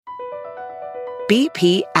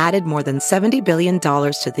BP added more than $70 billion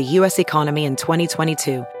to the U.S. economy in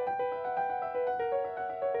 2022.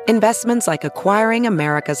 Investments like acquiring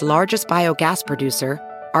America's largest biogas producer,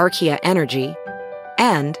 Archaea Energy,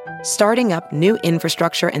 and starting up new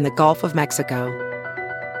infrastructure in the Gulf of Mexico.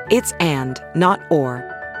 It's and, not or.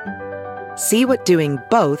 See what doing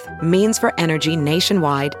both means for energy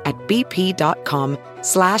nationwide at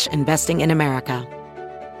bp.com/investing in America.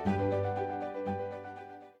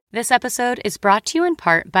 This episode is brought to you in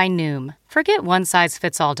part by Noom. Forget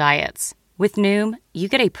one-size-fits-all diets. With Noom, you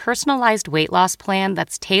get a personalized weight loss plan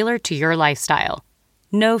that's tailored to your lifestyle.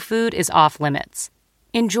 No food is off limits.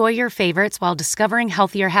 Enjoy your favorites while discovering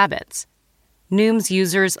healthier habits. Noom's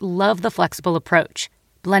users love the flexible approach,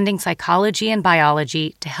 blending psychology and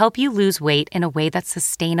biology to help you lose weight in a way that's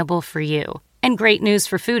sustainable for you. And great news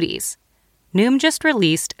for foodies. Noom just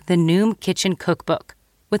released the Noom Kitchen Cookbook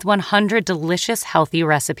with 100 delicious, healthy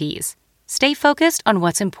recipes. Stay focused on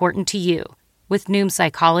what's important to you with Noom's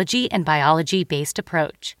psychology and biology-based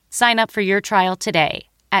approach. Sign up for your trial today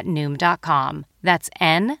at Noom.com. That's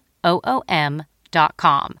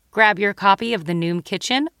Noom.com. Grab your copy of the Noom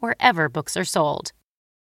Kitchen wherever books are sold.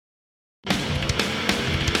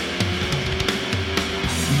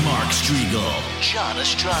 Mark Strigl, John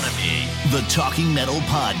Astronomy, the Talking Metal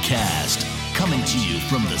Podcast, coming to you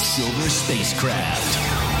from the Silver Spacecraft.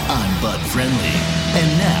 I'm Bud Friendly,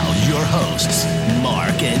 and now your hosts,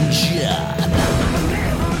 Mark and John.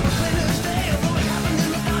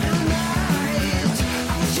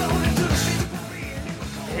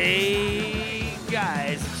 Hey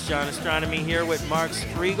guys, it's John Astronomy here with Mark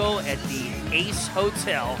Strigl at the Ace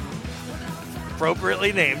Hotel,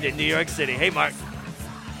 appropriately named in New York City. Hey Mark.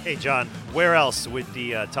 Hey John, where else would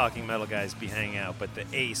the Talking Metal guys be hanging out but the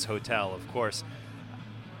Ace Hotel, of course.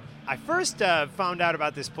 I first found out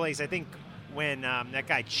about this place, I think, when that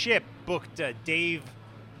guy Chip booked Dave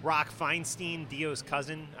Rock Feinstein, Dio's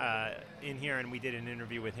cousin, in here, and we did an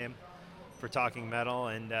interview with him for Talking Metal.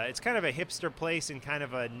 And it's kind of a hipster place in kind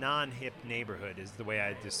of a non-hip neighborhood is the way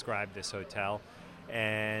I describe this hotel.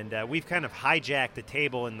 And we've kind of hijacked the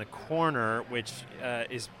table in the corner, which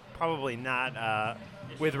is probably not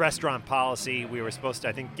with restaurant policy. We were supposed to,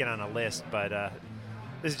 I think, get on a list, but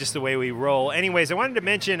this is just the way we roll. Anyways, I wanted to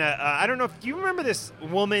mention, I don't know if you remember this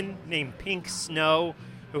woman named Pink Snow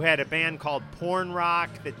who had a band called Porn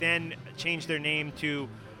Rock that then changed their name to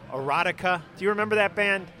Erotica. Do you remember that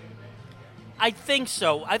band? I think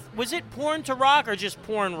so. Was it Porn to Rock or just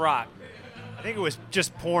Porn Rock? I think it was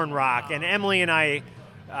just Porn Rock. And Emily and I,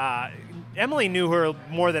 Emily knew her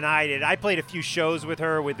more than I did. I played a few shows with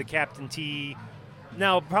her with the Captain T.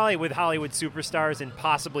 No, probably with Hollywood Superstars and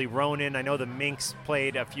possibly Ronin. I know the Minx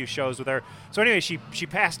played a few shows with her. So anyway, she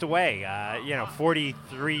passed away,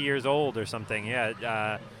 43 years old or something.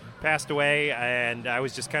 Yeah, passed away, and I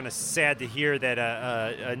was just kind of sad to hear that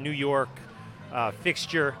a New York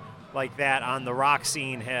fixture like that on the rock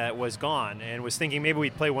scene was gone, and was thinking maybe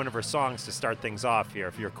we'd play one of her songs to start things off here,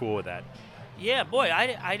 if you're cool with that. Yeah, boy,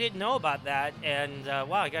 I didn't know about that, and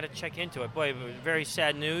wow, I got to check into it. Boy, very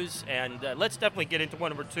sad news, and let's definitely get into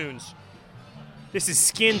one of her tunes. This is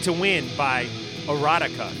Skin to Win by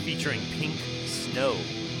Erotica, featuring Pink Snow.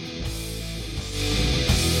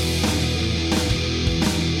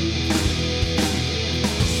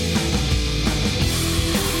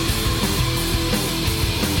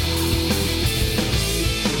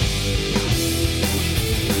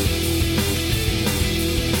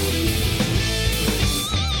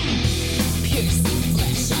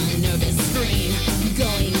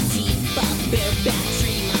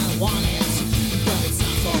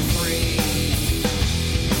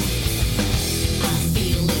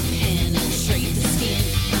 Feel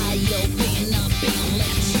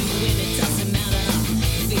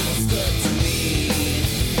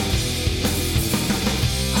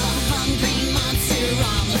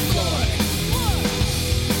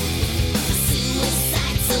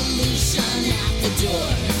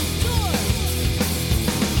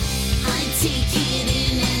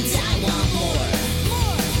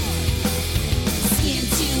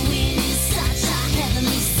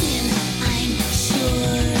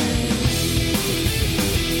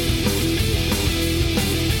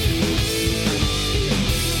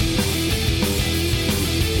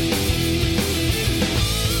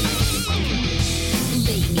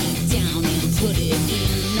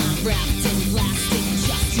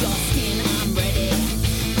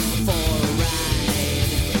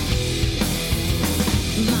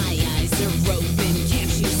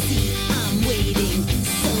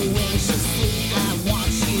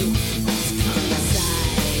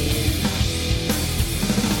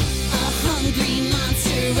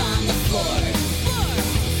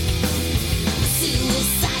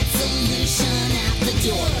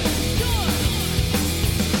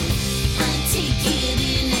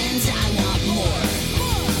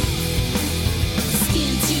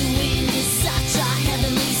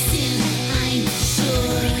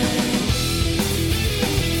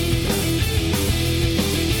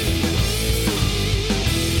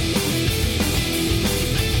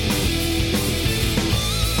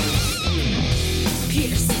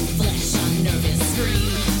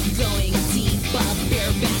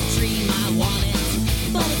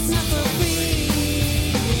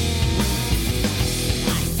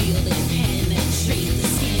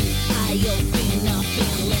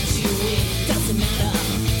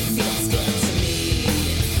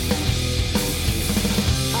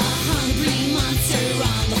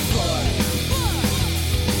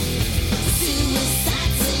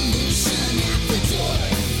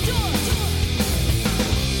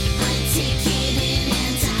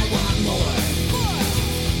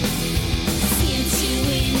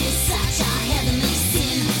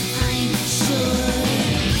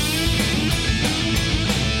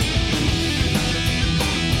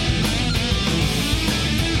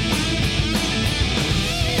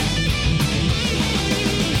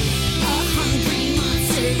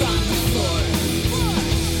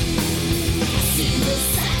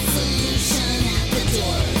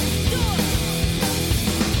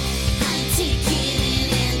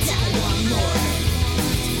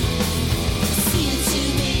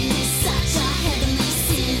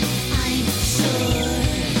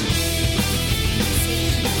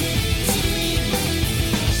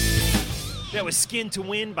That was Skin to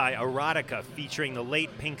Win by Erotica featuring the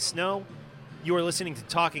late Pink Snow. You are listening to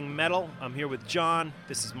Talking Metal. I'm here with John.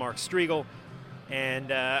 This is Mark Striegel. And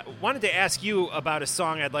wanted to ask you about a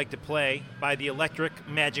song I'd like to play by the Electric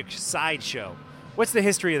Magic Sideshow. What's the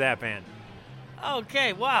history of that band?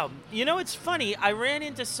 Okay, wow. You know, it's funny. I ran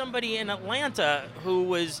into somebody in Atlanta who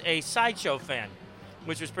was a Sideshow fan,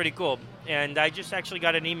 which was pretty cool. And I just actually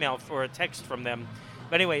got an email for a text from them.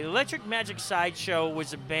 But anyway, Electric Magic Sideshow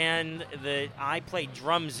was a band that I played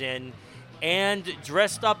drums in and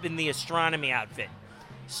dressed up in the astronomy outfit.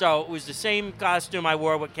 So it was the same costume I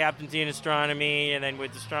wore with Captain T in Astronomy and then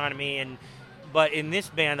with Astronomy. But in this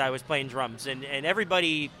band, I was playing drums. And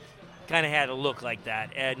everybody kind of had a look like that.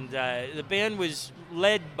 And the band was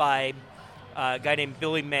led by a guy named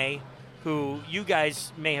Billy May, who you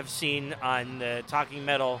guys may have seen on the Talking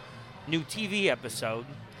Metal new TV episode.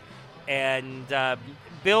 And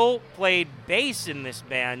Bill played bass in this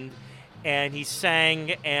band, and he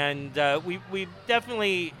sang, and we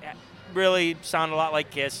definitely really sound a lot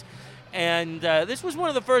like Kiss. And this was one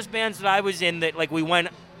of the first bands that I was in that, like, we went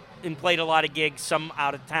and played a lot of gigs, some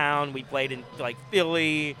out of town. We played in, like,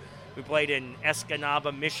 Philly. We played in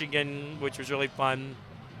Escanaba, Michigan, which was really fun.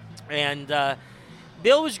 And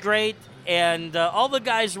Bill was great. And all the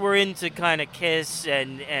guys were into kind of Kiss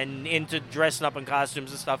and into dressing up in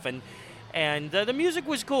costumes and stuff. And the music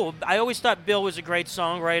was cool. I always thought Bill was a great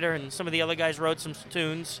songwriter, and some of the other guys wrote some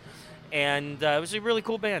tunes. And it was a really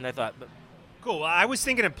cool band, I thought. Cool. I was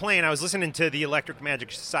thinking of playing. I was listening to the Electric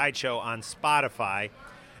Magic Sideshow on Spotify,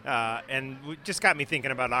 and it just got me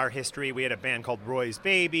thinking about our history. We had a band called Roy's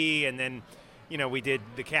Baby, and then, you know, we did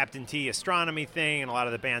the Captain T Astronomy thing and a lot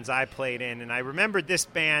of the bands I played in. And I remembered this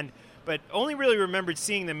band, but only really remembered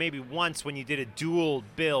seeing them maybe once when you did a dual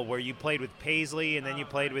bill where you played with Paisley and then you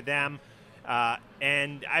played with them.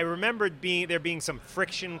 And I remembered there being some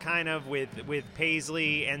friction kind of with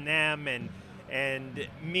Paisley and them, and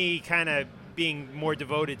me kind of being more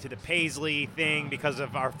devoted to the Paisley thing because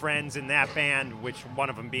of our friends in that band, which one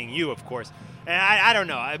of them being you, of course. And I don't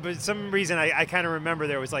know, but some reason I kind of remember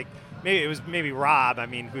there was like, maybe Rob, I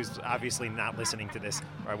mean, who's obviously not listening to this,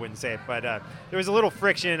 or I wouldn't say it, but there was a little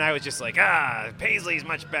friction, and I was just like, Paisley's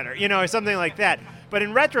much better, you know, or something like that. But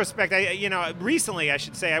in retrospect, recently, I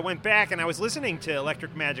should say, I went back and I was listening to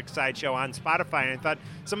Electric Magic Sideshow on Spotify, and I thought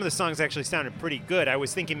some of the songs actually sounded pretty good. I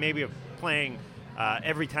was thinking maybe of playing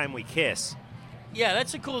Every Time We Kiss. Yeah,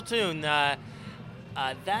 that's a cool tune. That,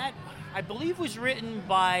 I believe, was written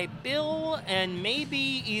by Bill and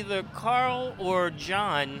maybe either Carl or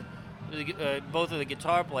John, both of the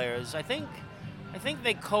guitar players. I think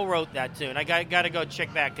they co-wrote that tune. I got to go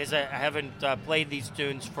check back because I haven't played these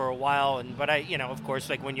tunes for a while. But I, of course,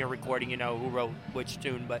 like when you're recording, you know who wrote which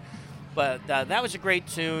tune. But that was a great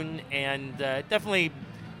tune, and definitely,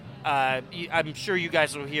 I'm sure you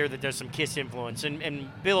guys will hear that there's some Kiss influence. And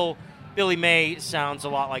Billy May sounds a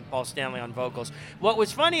lot like Paul Stanley on vocals. What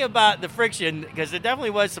was funny about the friction, because there definitely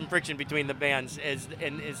was some friction between the bands, is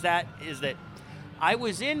that I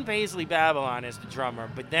was in Paisley Babylon as the drummer,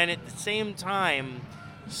 but then at the same time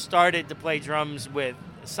started to play drums with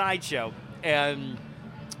Sideshow. And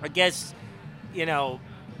I guess,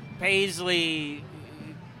 Paisley,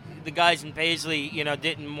 the guys in Paisley,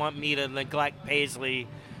 didn't want me to neglect Paisley,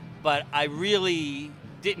 but I really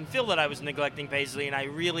didn't feel that I was neglecting Paisley, and I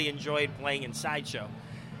really enjoyed playing in Sideshow.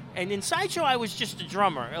 And in Sideshow, I was just a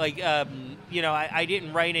drummer. I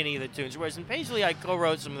didn't write any of the tunes, whereas in Paisley, I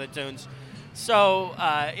co-wrote some of the tunes. So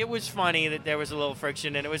it was funny that there was a little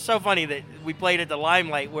friction, and it was so funny that we played at the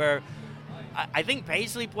Limelight where I think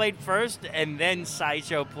Paisley played first, and then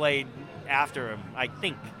Sideshow played after him, I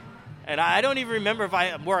think. And I don't even remember if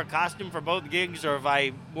I wore a costume for both gigs or if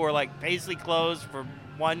I wore, Paisley clothes for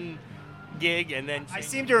one gig and then... I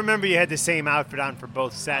seem to remember you had the same outfit on for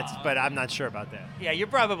both sets, but I'm not sure about that. Yeah, you're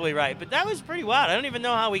probably right. But that was pretty wild. I don't even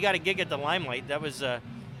know how we got a gig at the Limelight. That was,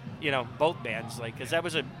 both bands, because that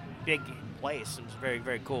was a big place. It was very,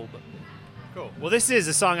 very cool. But cool. Well, this is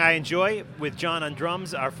a song I enjoy with John on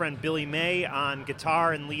drums, our friend Billy May on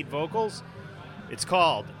guitar and lead vocals. It's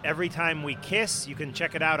called Every Time We Kiss. You can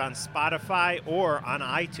check it out on Spotify or on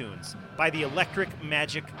iTunes by the Electric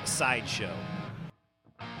Magic Sideshow.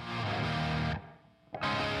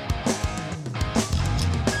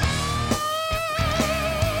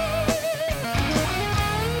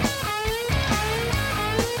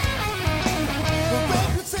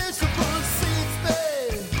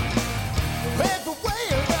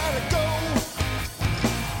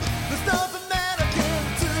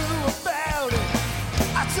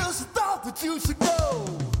 You should go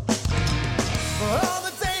all the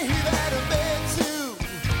day that I met you.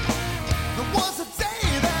 The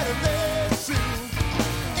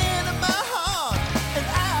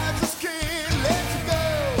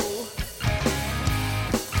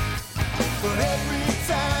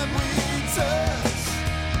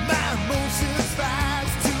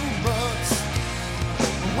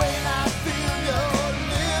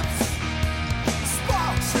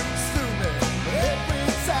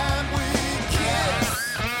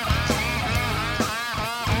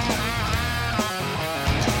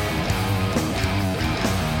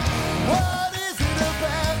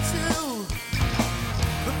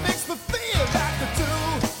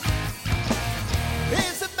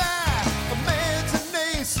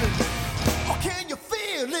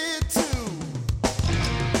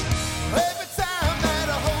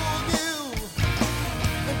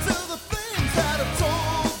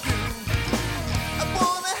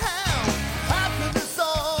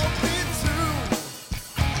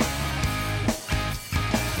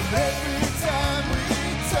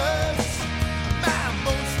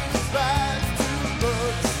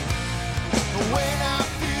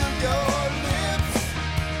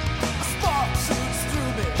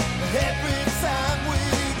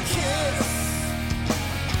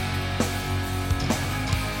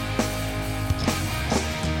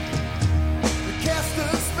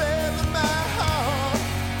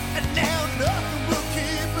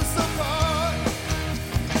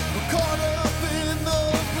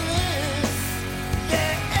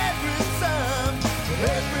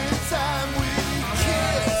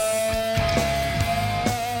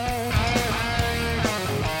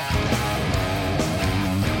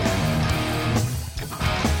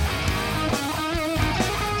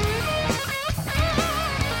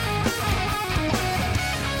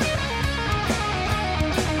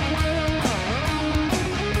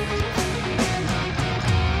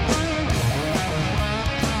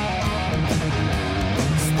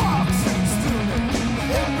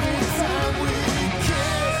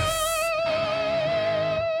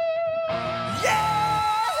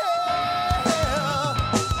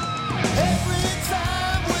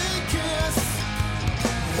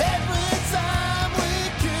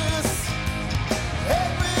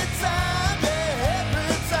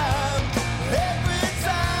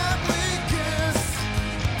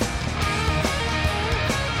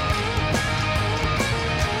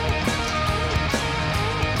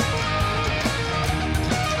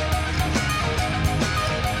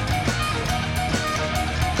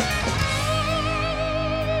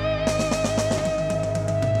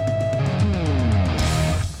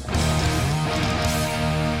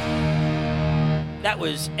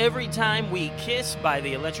was Every Time We Kiss by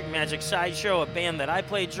the Electric Magic Sideshow, a band that I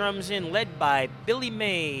play drums in, led by Billy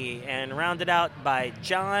May, and rounded out by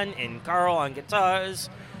John and Carl on guitars.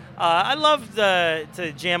 I love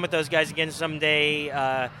to jam with those guys again someday.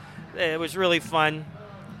 It was really fun.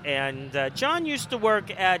 And John used to work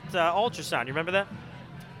at Ultrasound. You remember that?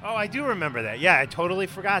 Oh, I do remember that. Yeah, I totally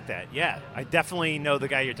forgot that. Yeah, I definitely know the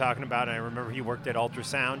guy you're talking about, and I remember he worked at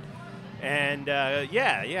Ultrasound. And,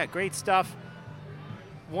 yeah, great stuff.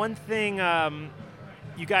 One thing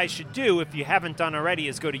you guys should do, if you haven't done already,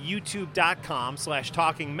 is go to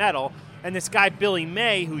youtube.com/talkingmetal. And this guy, Billy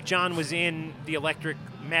May, who John was in the Electric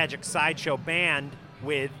Magic Sideshow band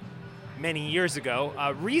with many years ago,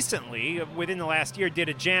 recently, within the last year, did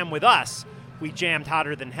a jam with us. We jammed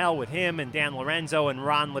Hotter Than Hell with him and Dan Lorenzo and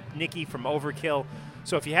Ron Lipnicki from Overkill.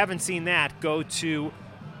 So if you haven't seen that, go to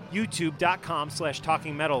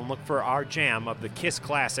youtube.com/talkingmetal and look for our jam of the Kiss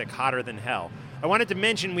classic Hotter Than Hell. I wanted to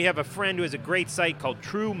mention we have a friend who has a great site called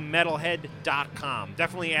truemetalhead.com.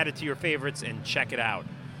 Definitely add it to your favorites and check it out.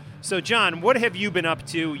 So, John, what have you been up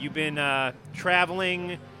to? You've been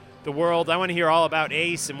traveling the world. I want to hear all about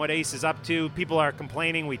Ace and what Ace is up to. People are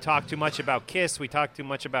complaining we talk too much about Kiss. We talk too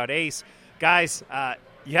much about Ace. Guys,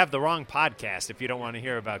 you have the wrong podcast if you don't want to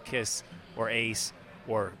hear about Kiss or Ace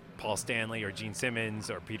or Paul Stanley or Gene Simmons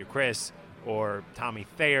or Peter Criss or Tommy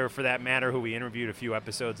Thayer, for that matter, who we interviewed a few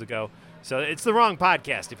episodes ago. So it's the wrong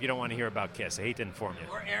podcast if you don't want to hear about Kiss. I hate to inform you.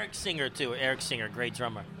 Or Eric Singer, too. Eric Singer, great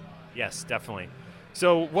drummer. Yes, definitely.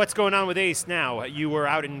 So what's going on with Ace now? You were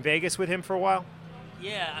out in Vegas with him for a while?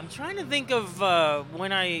 Yeah, I'm trying to think of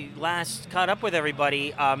when I last caught up with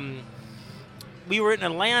everybody. We were in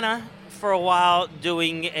Atlanta for a while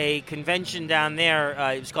doing a convention down there.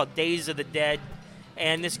 It was called Days of the Dead.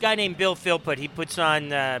 And this guy named Bill Philpott, he puts on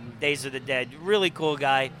Days of the Dead. Really cool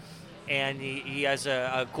guy. And he has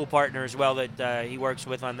a cool partner as well that he works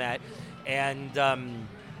with on that. And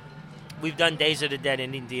we've done Days of the Dead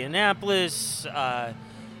in Indianapolis.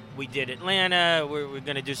 We did Atlanta. We're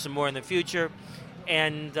going to do some more in the future.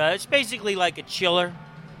 And it's basically like a chiller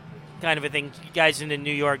kind of a thing. You guys in the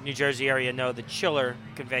New York, New Jersey area know the Chiller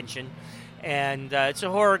convention. And it's a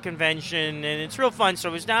horror convention, and it's real fun. So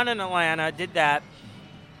I was down in Atlanta, did that.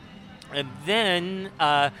 And then,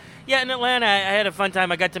 in Atlanta, I had a fun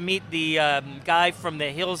time. I got to meet the guy from The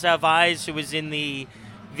Hills Have Eyes who was in the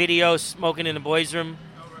video Smoking in the Boys' Room.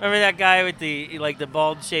 Remember that guy with the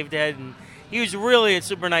bald shaved head? And he was really a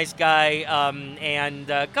super nice guy. And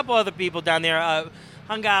a couple other people down there.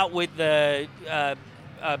 Hung out with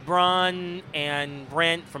Braun and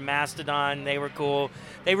Brent from Mastodon. They were cool.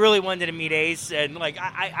 They really wanted to meet Ace. And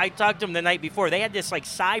I talked to them the night before. They had this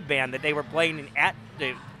side band that they were playing at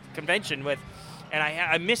the convention with, and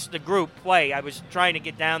I missed the group play. I was trying to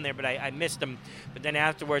get down there, but I missed them. But then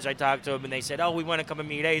afterwards, I talked to them, and they said, "Oh, we want to come and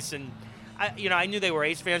meet Ace." And I knew they were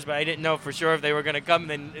Ace fans, but I didn't know for sure if they were going to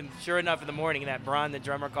come. And sure enough, in the morning, that Braun, the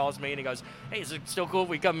drummer, calls me and he goes, "Hey, is it still cool if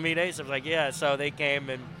we come and meet Ace?" I was like, "Yeah." So they came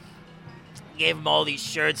and gave them all these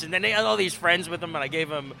shirts, and then they had all these friends with them, and I gave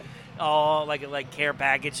them all like care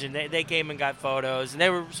package, and they came and got photos, and they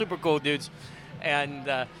were super cool dudes. And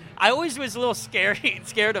I always was a little scared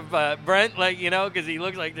of Brent, because he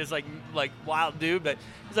looks like this like wild dude, but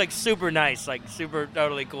he's super nice, super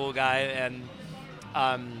totally cool guy, and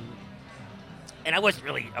I wasn't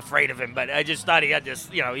really afraid of him, but I just thought he had this,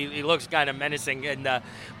 he looks kind of menacing, and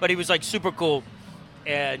but he was super cool,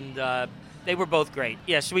 and they were both great.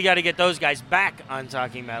 Yeah, so we got to get those guys back on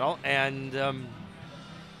Talking Metal, and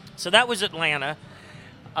so that was Atlanta.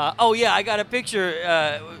 I got a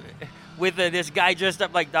picture with this guy dressed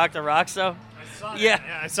up like Dr. Roxo. I saw that. Yeah,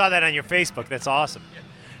 I saw that on your Facebook. That's awesome.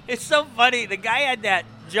 It's so funny. The guy had that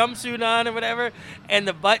jumpsuit on or whatever, and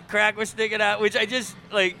the butt crack was sticking out, which I just,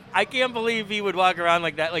 I can't believe he would walk around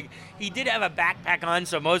like that. He did have a backpack on,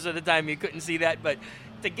 so most of the time you couldn't see that, but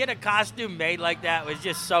to get a costume made like that was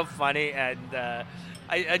just so funny, and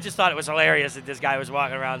I just thought it was hilarious that this guy was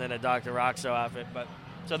walking around in a Dr. Roxo outfit. But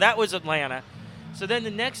so that was Atlanta. So then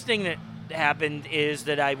the next thing that happened is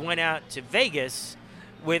that I went out to Vegas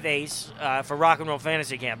with Ace for Rock and Roll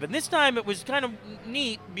Fantasy Camp. And this time it was kind of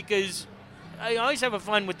neat because I always have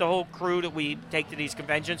fun with the whole crew that we take to these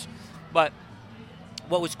conventions. But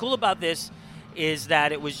what was cool about this is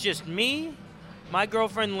that it was just me, my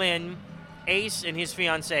girlfriend Lynn, Ace, and his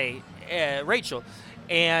fiancée, Rachel.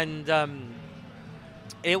 And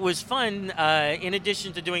it was fun. In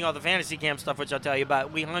addition to doing all the Fantasy Camp stuff, which I'll tell you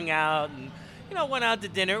about, we hung out and went out to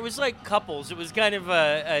dinner. It was like couples. It was kind of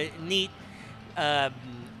a neat, a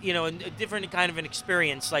different kind of an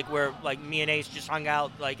experience, where me and Ace just hung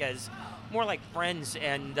out as more like friends.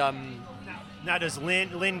 And now does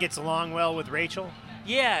Lynn gets along well with Rachel?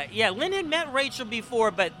 Yeah. Lynn had met Rachel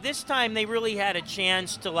before, but this time they really had a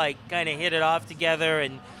chance to like kind of hit it off together.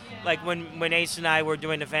 And like when Ace and I were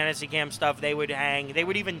doing the fantasy camp stuff, they would hang. They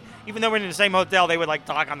would even though we're in the same hotel, they would like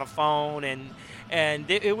talk on the phone, and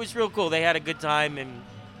it was real cool. They had a good time,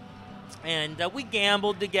 and we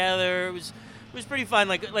gambled together. It was pretty fun.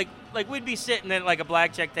 Like we'd be sitting at like a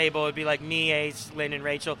blackjack table. It'd be like me, Ace, Lynn, and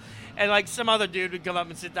Rachel, and like some other dude would come up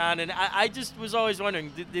and sit down. And I just was always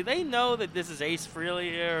wondering, do they know that this is Ace Frehley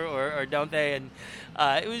here, or don't they? And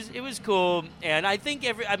it was cool. And I think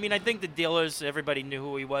I think the dealers, everybody knew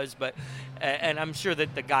who he was, but and I'm sure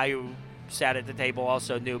that the guy who sat at the table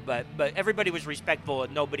also knew. But everybody was respectful,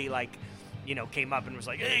 and nobody like, came up and was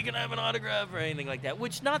like, hey, can I have an autograph or anything like that?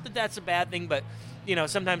 Which, not that that's a bad thing, but,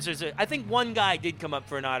 sometimes I think one guy did come up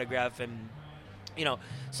for an autograph, and,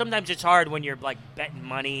 sometimes it's hard when you're, like, betting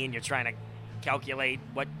money and you're trying to calculate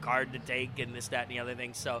what card to take and this, that, and the other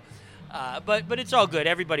thing. So, but it's all good.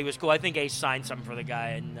 Everybody was cool. I think Ace signed something for the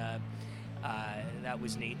guy, and that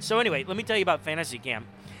was neat. So anyway, let me tell you about Fantasy Camp.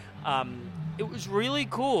 It was really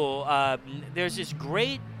cool. There's this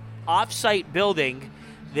great off-site building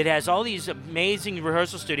that has all these amazing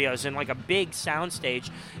rehearsal studios and like a big sound stage,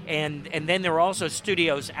 and then there are also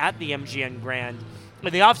studios at the MGM Grand.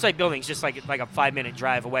 But the offsite building is just like a 5-minute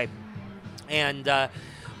drive away, and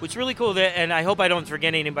what's really cool there, and I hope I don't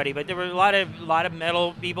forget anybody, but there were a lot of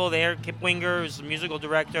metal people there. Kip Winger is the musical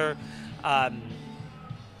director.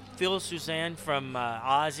 Phil Suzanne from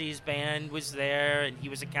Ozzy's band was there, and he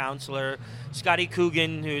was a counselor. Scotty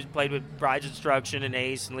Coogan, who played with Bride's Instruction and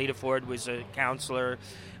Ace, and Lita Ford was a counselor.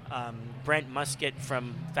 Brent Musket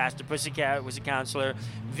from Faster Pussycat was a counselor.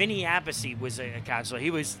 Vinny Appice was a counselor.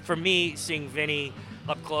 He was, for me, seeing Vinny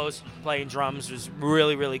up close playing drums was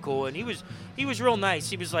really, really cool, and he was real nice.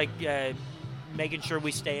 He was like making sure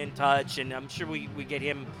we stay in touch, and I'm sure we get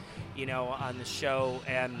him, on the show.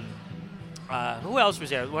 And who else was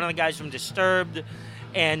there? One of the guys from Disturbed,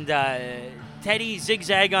 and Teddy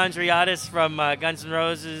Zigzag Andreatis from Guns N'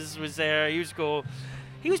 Roses was there. He was cool.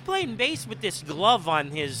 He was playing bass with this glove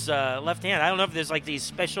on his left hand. I don't know if there's like these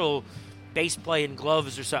special bass playing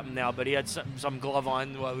gloves or something now, but he had some glove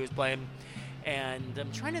on while he was playing. And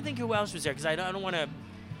I'm trying to think who else was there, because I don't want to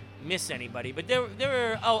miss anybody. But there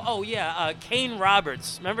were Kane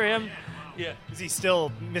Roberts. Remember him? Yeah. Is he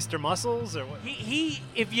still Mr. Muscles or what? He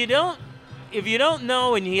if you don't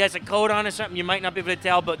know and he has a coat on or something, you might not be able to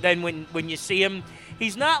tell. But then when you see him,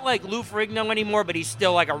 he's not like Lou Ferrigno anymore, but he's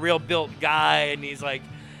still like a real built guy, and he's like,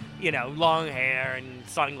 long hair and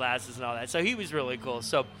sunglasses and all that. So he was really cool.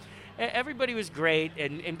 So everybody was great.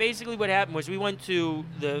 And basically what happened was we went to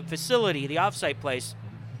the facility, the offsite place,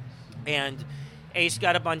 and Ace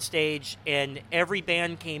got up on stage, and every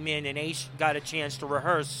band came in, and Ace got a chance to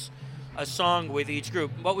rehearse a song with each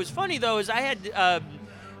group. What was funny, though, is I had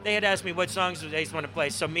they had asked me what songs did Ace want to play,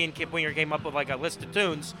 so me and Kip Winger came up with like a list of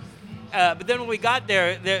tunes. But then when we got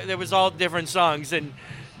there was all different songs, and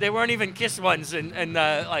they weren't even Kiss ones. And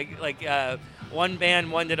one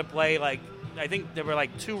band wanted to play I think there were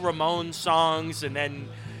like 2 Ramones songs, and then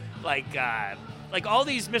like all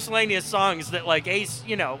these miscellaneous songs that like Ace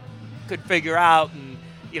could figure out, and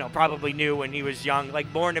probably knew when he was young,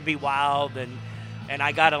 like Born to Be Wild and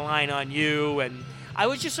I Got a Line on You. And I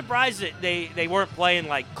was just surprised that they weren't playing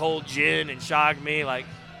like Cold Gin and Shock Me. Like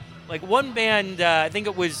one band, I think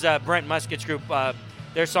it was Brent Musket's group,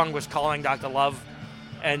 their song was Calling Dr. Love,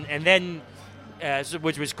 and then,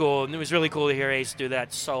 which was cool, and it was really cool to hear Ace do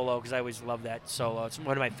that solo, because I always love that solo. It's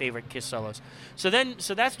one of my favorite Kiss solos. So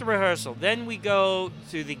that's the rehearsal. Then we go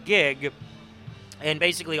to the gig, and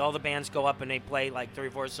basically all the bands go up and they play like 3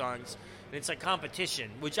 or 4 songs, and it's a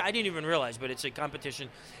competition, which I didn't even realize, but it's a competition,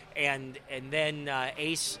 and then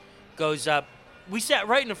Ace goes up. We sat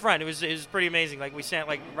right in the front. It was pretty amazing. Like we sat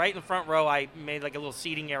like right in the front row. I made like a little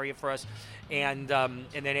seating area for us, and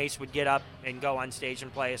then Ace would get up and go on stage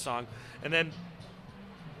and play a song, and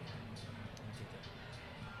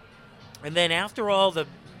then after all the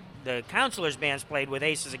counselors' bands played with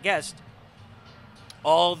Ace as a guest,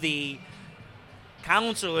 all the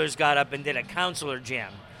counselors got up and did a counselor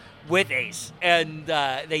jam with Ace, and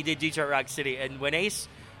they did Detroit Rock City. And when Ace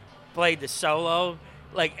played the solo,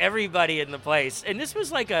 like everybody in the place, and this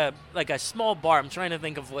was like a small bar. I'm trying to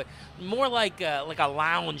think of what, more like a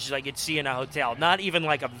lounge like you'd see in a hotel, not even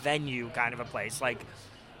like a venue kind of a place, like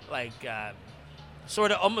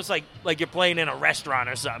sort of almost like you're playing in a restaurant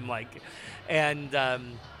or something, like, and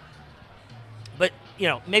but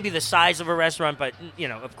maybe the size of a restaurant, but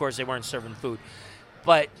of course they weren't serving food.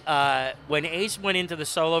 But when Ace went into the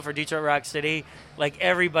solo for Detroit Rock City, like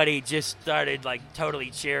everybody just started like totally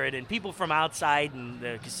cheering, and people from outside and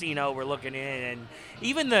the casino were looking in, and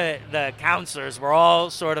even the counselors were all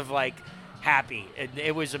sort of like happy.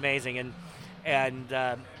 It was amazing, and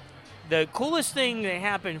the coolest thing that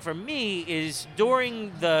happened for me is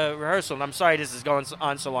during the rehearsal. And I'm sorry this is going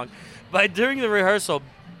on so long, but during the rehearsal,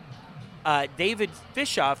 David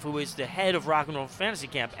Fishoff, who is the head of Rock and Roll Fantasy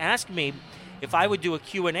Camp, asked me if I would do a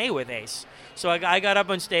Q&A with Ace. So I got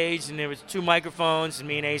up on stage, and there was 2 microphones, and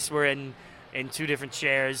me and Ace were in 2 different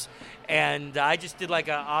chairs. And I just did like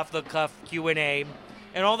a off-the-cuff Q&A,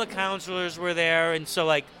 and all the counselors were there. And so,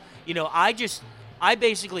 like, you know, I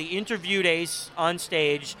basically interviewed Ace on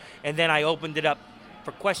stage, and then I opened it up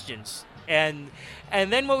for questions. And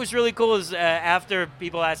then what was really cool is after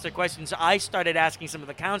people asked their questions, I started asking some of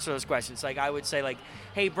the counselors questions. Like I would say, like,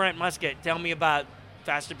 hey, Brent Musket, tell me about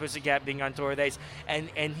Faster Pussycat being on tour with Ace.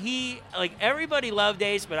 And he, like, everybody loved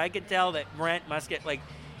Ace, but I could tell that Brent Musket, like,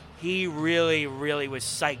 he really, really was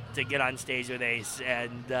psyched to get on stage with Ace.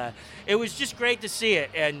 And it was just great to see it.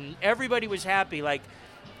 And everybody was happy. Like,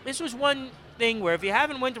 this was one thing where if you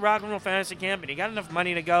haven't went to Rock and Roll Fantasy Camp and you got enough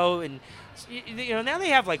money to go, and you know, now they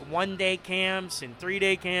have like 1-day camps and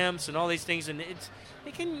 3-day camps and all these things, and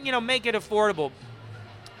they can, you know, make it affordable.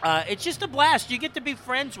 It's just a blast. You get to be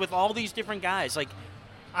friends with all these different guys. Like,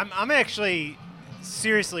 I'm actually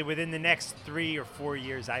seriously within the next 3 or 4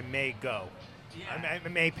 years I may go. Yeah. I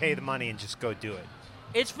may pay the money and just go do it.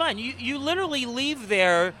 It's fun. You literally leave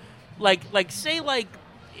there like say like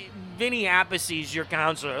Vinny Appice's your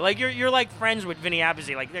counselor. Like you're like friends with Vinny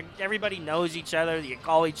Appice. Like everybody knows each other. You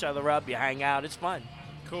call each other up. You hang out. It's fun.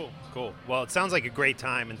 Cool. Well, it sounds like a great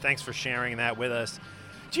time, and thanks for sharing that with us.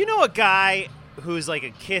 Do you know a guy who's like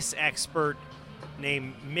a Kiss expert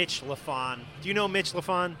named Mitch Lafon? Do you know Mitch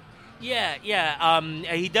Lafon? Yeah.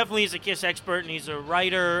 He definitely is a Kiss expert, and he's a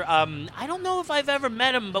writer. I don't know if I've ever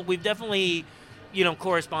met him, but we've definitely, you know,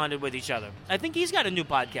 corresponded with each other. I think he's got a new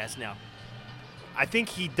podcast now. I think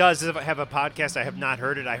he does have a podcast. I have not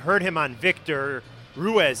heard it. I heard him on Victor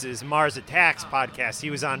Ruiz's Mars Attacks podcast. He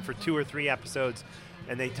was on for 2 or 3 episodes,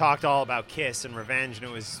 and they talked all about Kiss and Revenge, and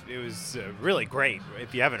it was really great.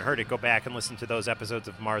 If you haven't heard it, go back and listen to those episodes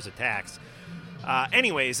of Mars Attacks.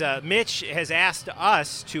 Anyways, Mitch has asked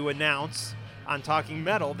us to announce on Talking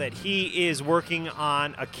Metal that he is working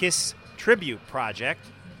on a Kiss tribute project,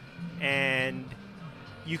 and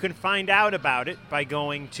you can find out about it by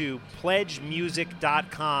going to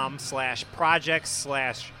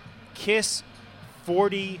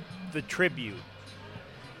pledgemusic.com/project/Kiss40 the Tribute.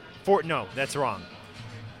 No, that's wrong.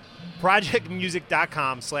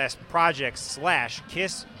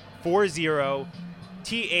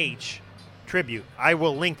 projectmusic.com/project/Kiss40TH Tribute. I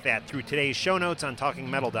will link that through today's show notes on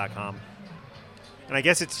talkingmetal.com. And I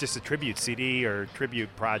guess it's just a tribute CD or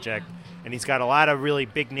tribute project. And he's got a lot of really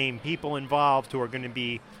big-name people involved who are going to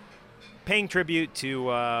be paying tribute to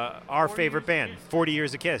our favorite band, 40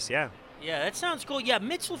 Years of Kiss, yeah. Yeah, that sounds cool. Yeah,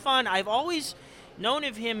 Mitch Lafon, I've always known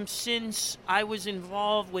of him since I was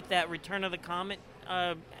involved with that Return of the Comet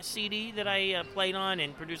CD that I played on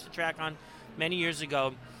and produced a track on many years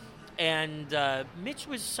ago. And Mitch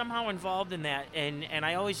was somehow involved in that, and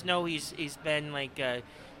I always know he's been like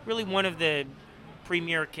really one of the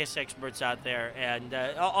premier Kiss experts out there, and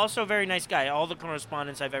also a very nice guy. All the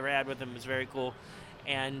correspondence I've ever had with him was very cool,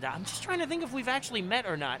 and I'm just trying to think if we've actually met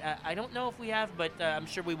or not. I don't know if we have, but I'm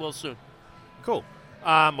sure we will soon. Cool.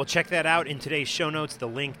 We'll check that out in today's show notes, the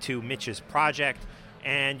link to Mitch's project.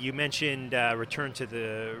 And you mentioned Return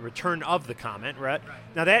of the Comet, right?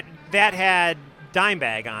 Now that had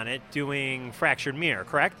Dimebag on it doing Fractured Mirror,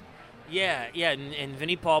 correct? Yeah, and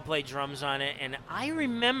Vinnie Paul played drums on it, and I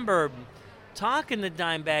remember talking to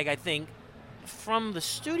Dimebag, I think, from the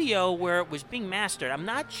studio where it was being mastered. I'm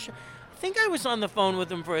not sure. I think I was on the phone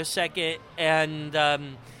with him for a second, and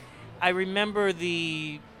I remember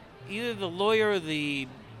either the lawyer or the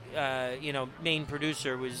main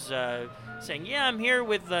producer was saying, "Yeah, I'm here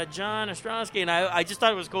with John Ostrowski," and I just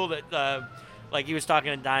thought it was cool that like he was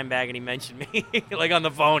talking to Dimebag and he mentioned me like on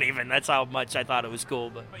the phone even. That's how much I thought it was cool.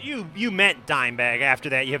 But you met Dimebag after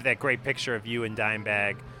that. You have that great picture of you and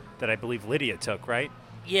Dimebag that I believe Lydia took, right?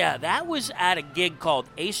 Yeah, that was at a gig called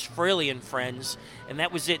Ace Frehley and Friends, and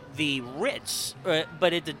that was at the Ritz.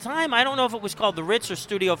 But at the time, I don't know if it was called the Ritz or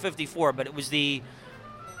Studio 54, but it was the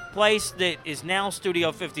place that is now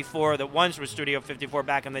Studio 54, that once was Studio 54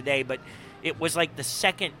 back in the day, but it was like the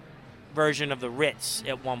second version of the Ritz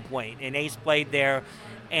at one point, and Ace played there,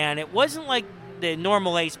 and it wasn't like the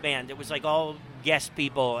normal Ace band. It was like all guest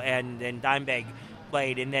people, and then Dimebag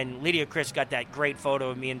played, and then Lydia Chris got that great photo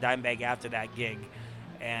of me and Dimebag after that gig.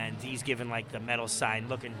 and he's giving like the metal sign,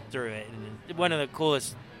 looking through it. And one of the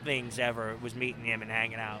coolest things ever was meeting him and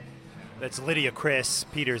hanging out. That's Lydia Chris,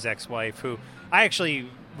 Peter's ex-wife, who I actually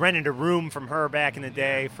rented a room from her back in the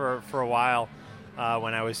day for a while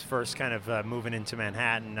when I was first kind of moving into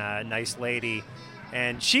Manhattan. Nice lady.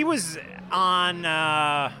 And she was on,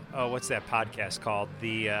 what's that podcast called?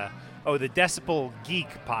 The Decibel Geek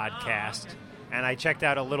podcast. And I checked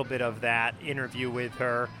out a little bit of that interview with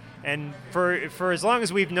her. And for as long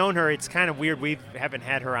as we've known her, it's kind of weird we haven't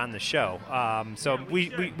had her on the show. So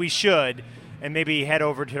we should, and maybe head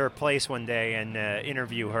over to her place one day and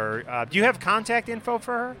interview her. Do you have contact info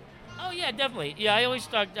for her? Oh, yeah, definitely. Yeah,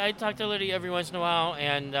 I talk to Lydia every once in a while,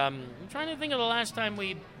 and I'm trying to think of the last time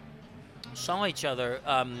we saw each other.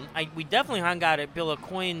 We definitely hung out at Bill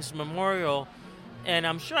Aucoin's memorial, and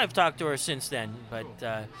I'm sure I've talked to her since then,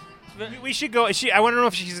 but... we should go. I want to know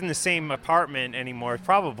if she's in the same apartment anymore.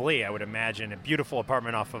 Probably, I would imagine. A beautiful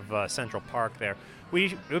apartment off of Central Park there.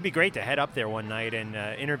 It would be great to head up there one night and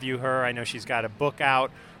interview her. I know she's got a book out,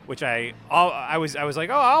 which I was like,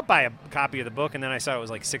 oh, I'll buy a copy of the book, and then I saw it was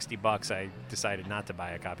like $60. I decided not to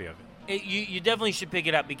buy a copy of it. You definitely should pick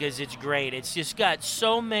it up because it's great. It's just got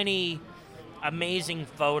so many amazing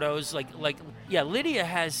photos. Lydia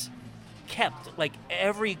has kept like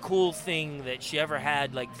every cool thing that she ever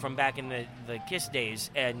had, like from back in the Kiss days,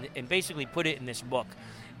 and basically put it in this book.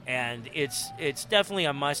 And it's definitely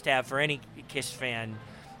a must-have for any Kiss fan,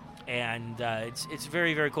 and it's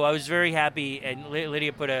very, very cool. I was very happy, and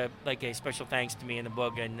Lydia put a special thanks to me in the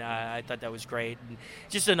book, and I thought that was great. And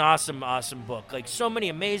just an awesome book. Like so many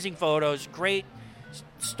amazing photos, great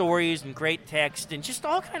stories, and great text, and just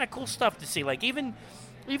all kind of cool stuff to see. Like even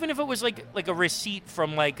if it was like a receipt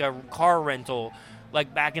from like a car rental,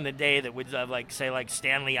 like back in the day that would say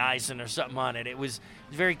Stanley Eisen or something on it. It was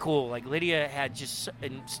very cool. Like Lydia had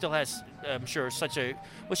and still has, I'm sure,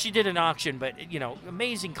 she did an auction, but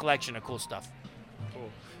amazing collection of cool stuff. Cool.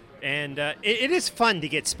 And it is fun to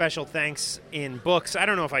get special thanks in books. I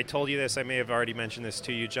don't know if I told you this. I may have already mentioned this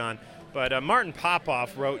to you, John. But Martin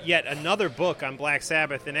Popoff wrote yet another book on Black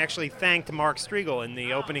Sabbath and actually thanked Mark Strigl in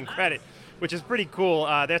the opening credit, which is pretty cool.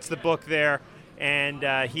 That's the book there.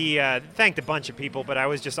 And he thanked a bunch of people, but I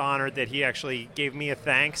was just honored that he actually gave me a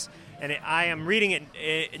thanks. And I am reading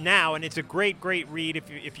it now, and it's a great, great read.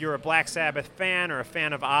 If you're a Black Sabbath fan or a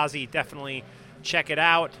fan of Ozzy, definitely check it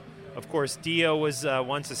out. Of course, Dio was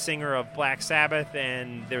once a singer of Black Sabbath,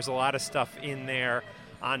 and there's a lot of stuff in there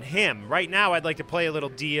on him. Right now, I'd like to play a little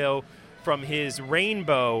Dio from his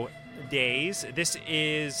Rainbow days. This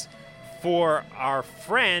is for our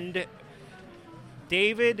friend...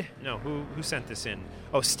 who sent this in?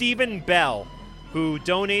 Oh, Stephen Bell, who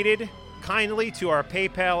donated kindly to our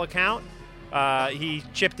PayPal account. He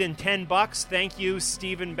chipped in $10. Thank you,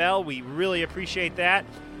 Stephen Bell. We really appreciate that.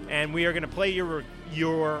 And we are going to play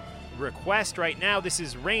your request right now. This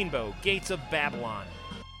is Rainbow, Gates of Babylon.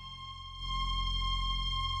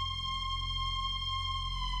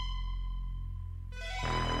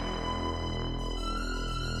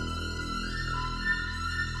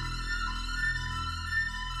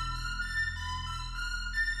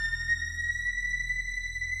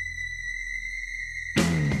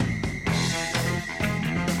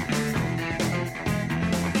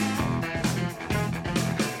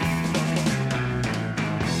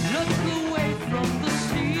 Look away from the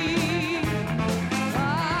sea.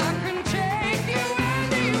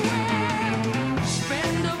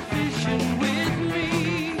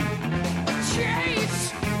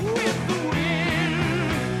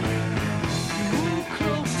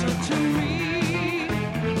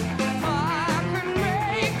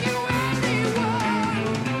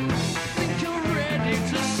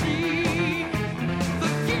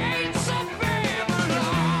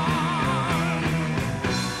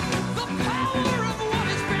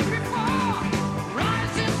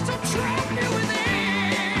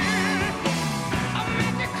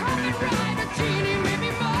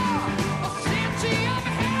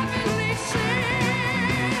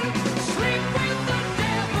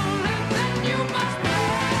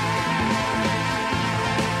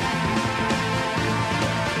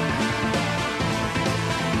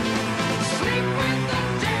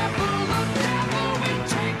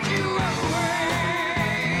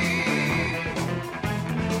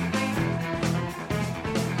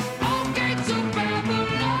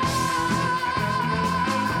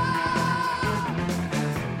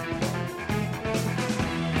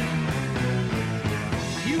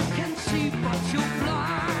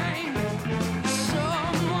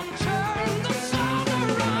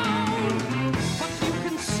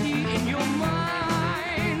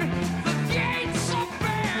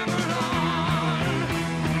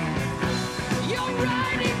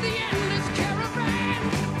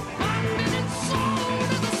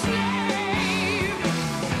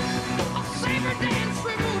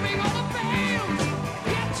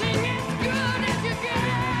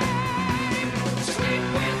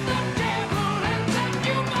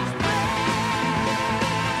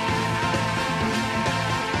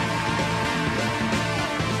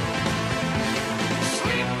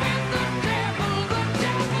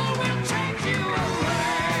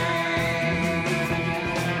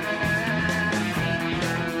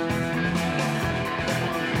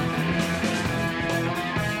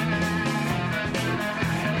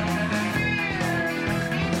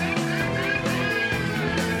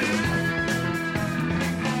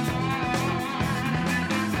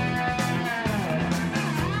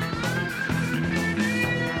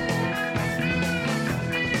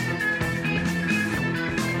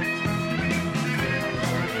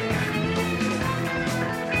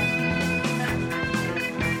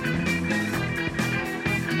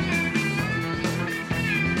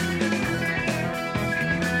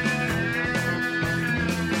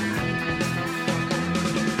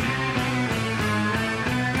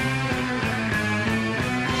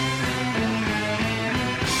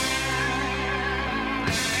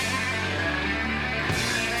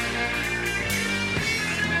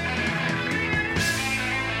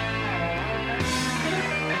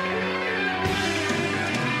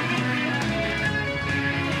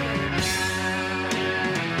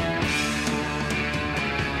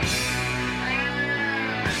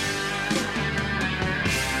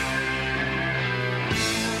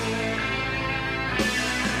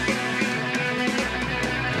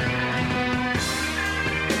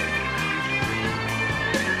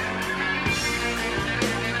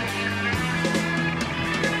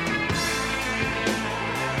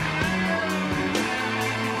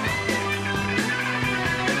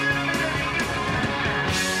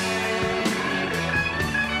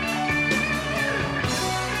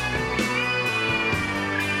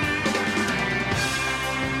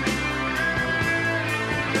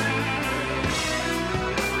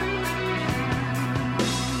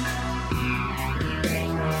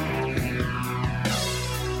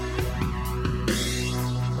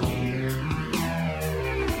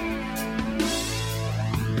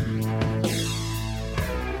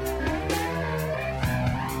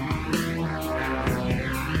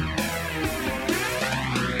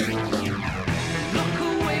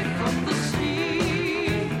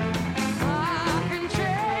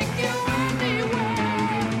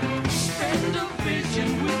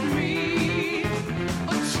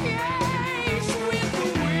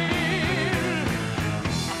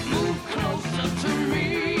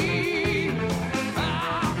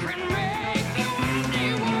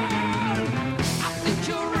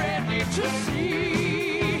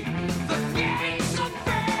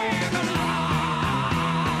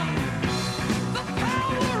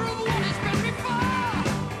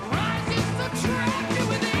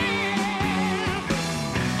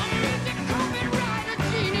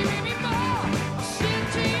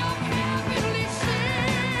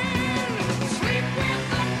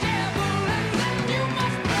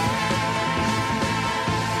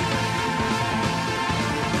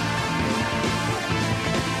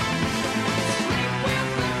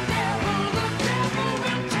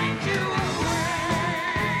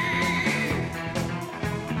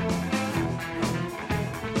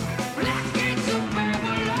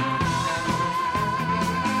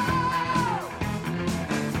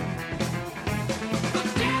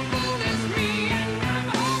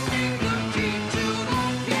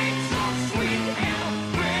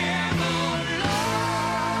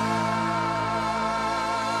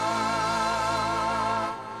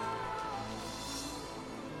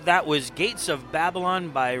 That was Gates of Babylon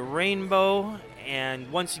by Rainbow.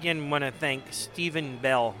 And once again, want to thank Stephen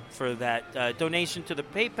Bell for that donation to the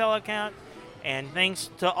PayPal account. And thanks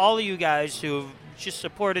to all of you guys who've just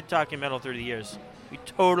supported Talking Metal through the years. We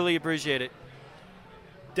totally appreciate it.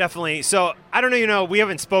 Definitely. So, I don't know, we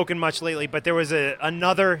haven't spoken much lately, but there was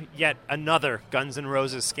yet another Guns N'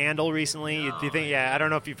 Roses scandal recently. Do you think? Yeah, I don't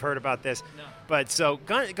know if you've heard about this. No. But so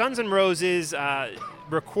Guns N' Roses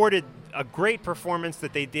recorded a great performance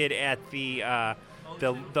that they did at the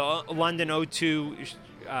London O2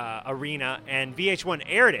 Arena, and VH1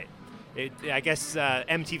 aired it. I guess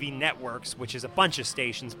MTV Networks, which is a bunch of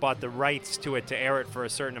stations, bought the rights to it to air it for a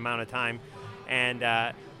certain amount of time, and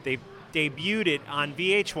they debuted it on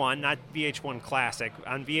VH1, not VH1 Classic,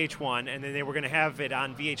 on VH1, and then they were going to have it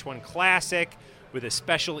on VH1 Classic with a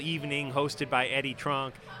special evening hosted by Eddie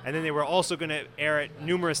Trunk, and then they were also going to air it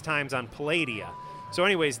numerous times on Palladia. So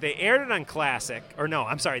anyways, they aired it on Classic, they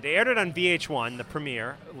aired it on VH1, the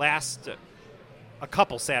premiere, a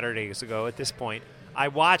couple Saturdays ago at this point. I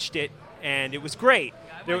watched it, and it was great.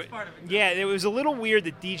 It was a little weird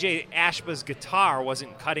that DJ Ashba's guitar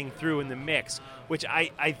wasn't cutting through in the mix, which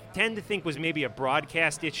I tend to think was maybe a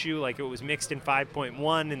broadcast issue, like it was mixed in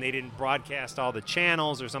 5.1 and they didn't broadcast all the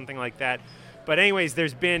channels or something like that. But anyways,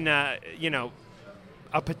 there's been, a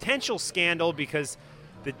potential scandal because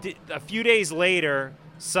a few days later,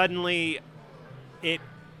 suddenly it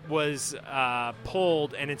was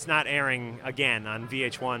pulled and it's not airing again on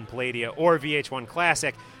VH1 Palladia or VH1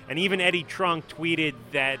 Classic. And even Eddie Trunk tweeted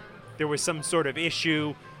that there was some sort of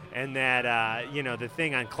issue and that, the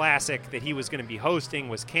thing on Classic that he was going to be hosting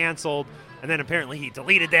was canceled. And then apparently he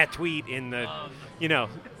deleted that tweet in the,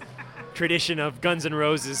 tradition of Guns N'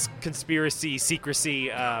 Roses conspiracy,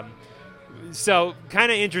 secrecy. So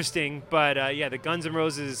kind of interesting. But, the Guns N'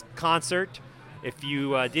 Roses concert, if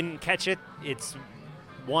you didn't catch it, it's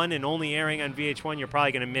one and only airing on VH1. You're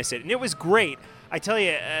probably going to miss it. And it was great. I tell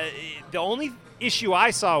you, the only issue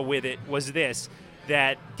I saw with it was this,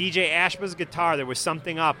 that DJ Ashba's guitar, there was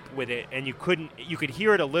something up with it, and you could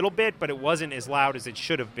hear it a little bit, but it wasn't as loud as it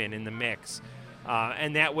should have been in the mix.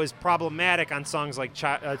 And that was problematic on songs like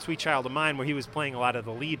Sweet Child of Mine, where he was playing a lot of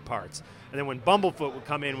the lead parts. And then when Bumblefoot would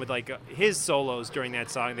come in with his solos during that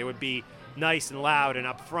song, they would be nice and loud and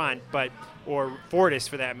up front, or Fortis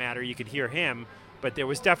for that matter, you could hear him. But there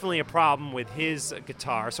was definitely a problem with his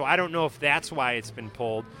guitar, so I don't know if that's why it's been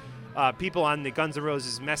pulled. People on the Guns N'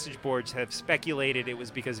 Roses message boards have speculated it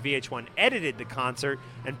was because VH1 edited the concert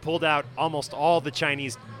and pulled out almost all the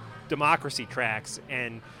Chinese Democracy tracks,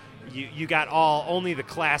 and you got only the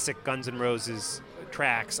classic Guns N' Roses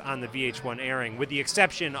tracks on the VH1 airing, with the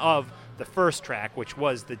exception of the first track, which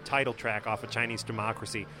was the title track off of Chinese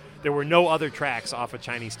Democracy. There were no other tracks off of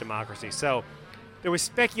Chinese Democracy, so there was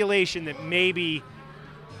speculation that maybe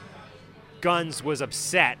Guns was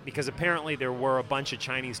upset because apparently there were a bunch of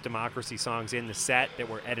Chinese Democracy songs in the set that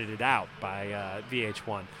were edited out by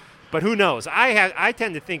VH1. But who knows? I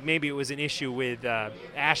tend to think maybe it was an issue with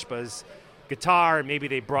Ashba's guitar. Maybe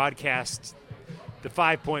they broadcast the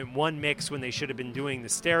 5.1 mix when they should have been doing the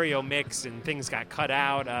stereo mix and things got cut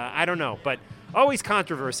out. I don't know, but always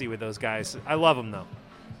controversy with those guys. I love them, though.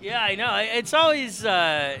 Yeah, I know. It's always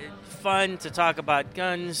fun to talk about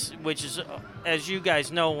Guns, which is, as you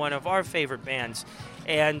guys know, one of our favorite bands.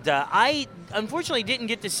 And I unfortunately didn't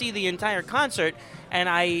get to see the entire concert, and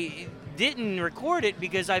I didn't record it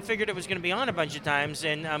because I figured it was going to be on a bunch of times,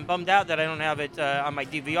 and I'm bummed out that I don't have it on my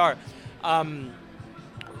DVR.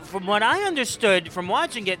 From what I understood from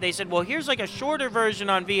watching it, they said, well, here's like a shorter version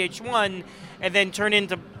on VH1, and then tune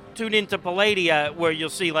into Palladia where you'll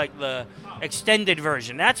see like the extended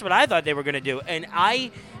version. That's what I thought they were going to do. And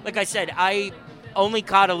I only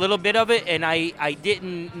caught a little bit of it, and I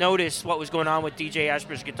didn't notice what was going on with DJ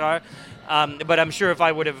Ashba's guitar. But I'm sure if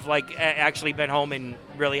I would have actually been home and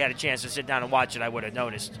really had a chance to sit down and watch it, I would have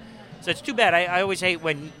noticed. So it's too bad. I always hate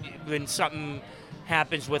when something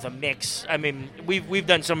happens with a mix. I mean, we've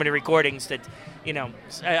done so many recordings that,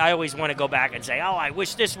 I always want to go back and say, oh, I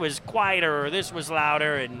wish this was quieter or this was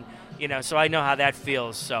louder, and so I know how that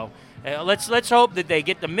feels. So let's hope that they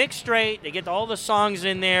get the mix straight, they get all the songs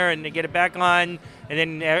in there, and they get it back on, and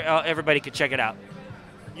then everybody could check it out.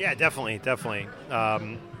 Yeah, definitely.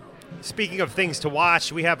 Speaking of things to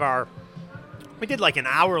watch, we did like an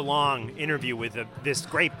hour-long interview with this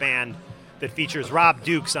great band that features Rob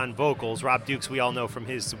Dukes on vocals. Rob Dukes, we all know from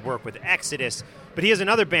his work with Exodus, but he has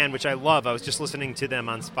another band which I love. I was just listening to them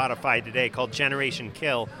on Spotify today called Generation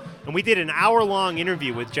Kill, and we did an hour-long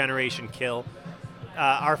interview with Generation Kill.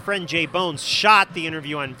 Our friend Jay Bones shot the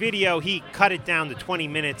interview on video. He cut it down to 20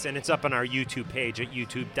 minutes, and it's up on our YouTube page at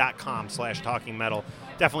youtube.com/talkingmetal.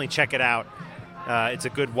 definitely check it out. It's a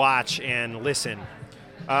good watch and listen.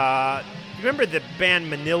 Remember the band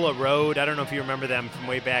Manila Road? I don't know if you remember them from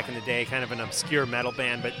way back in the day, kind of an obscure metal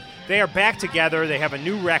band, but they are back together. They have a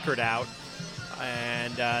new record out,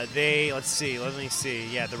 and let me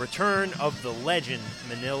see. Yeah, The Return of the Legend,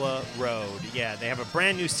 Manila Road. Yeah, they have a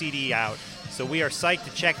brand new CD out, so we are psyched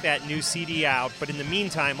to check that new CD out. But in the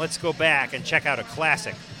meantime, let's go back and check out a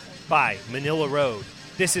classic by Manila Road.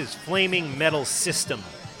 This is Flaming Metal System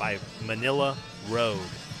by Manila Road.